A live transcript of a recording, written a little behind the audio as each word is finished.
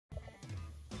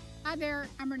Hi there,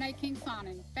 I'm Renee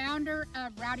King-Sonnen, founder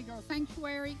of Rowdy Girl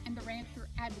Sanctuary and the Rancher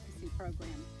Advocacy Program.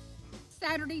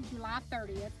 Saturday, July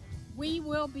 30th, we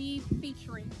will be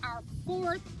featuring our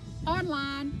 4th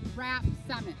online RAP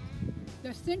Summit.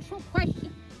 The central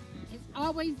question has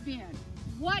always been,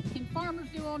 what can farmers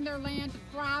do on their land to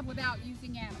thrive without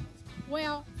using animals?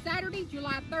 Well, Saturday,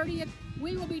 July 30th,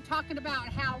 we will be talking about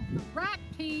how the RAP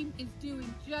team is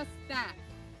doing just that.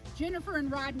 Jennifer and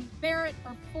Rodney Barrett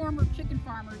are former chicken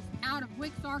farmers out of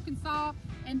Wicks, Arkansas,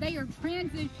 and they are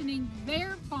transitioning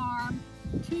their farm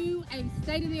to a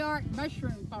state-of-the-art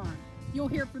mushroom farm. You'll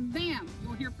hear from them.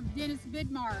 You'll hear from Dennis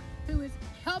Vidmar, who is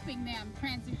helping them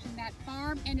transition that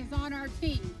farm and is on our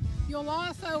team. You'll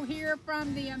also hear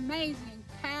from the amazing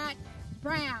Pat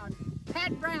Brown.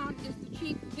 Pat Brown is the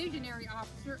Chief Visionary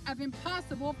Officer of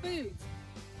Impossible Foods.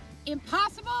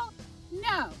 Impossible?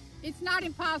 No, it's not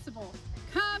impossible.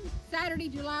 Come Saturday,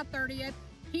 July 30th,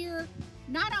 hear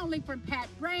not only from Pat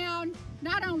Brown,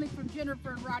 not only from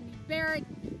Jennifer and Rodney Barrett,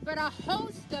 but a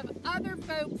host of other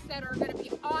folks that are going to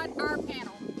be on our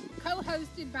panel,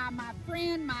 co-hosted by my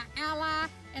friend, my ally,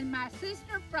 and my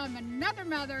sister from another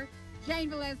mother, Jane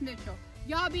Velez Mitchell.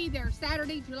 Y'all be there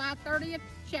Saturday, July 30th.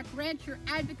 Check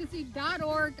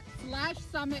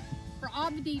rancheradvocacy.org/summit for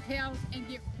all the details and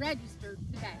get registered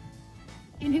today.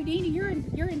 And Houdini,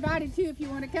 you're invited too if you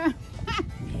want to come.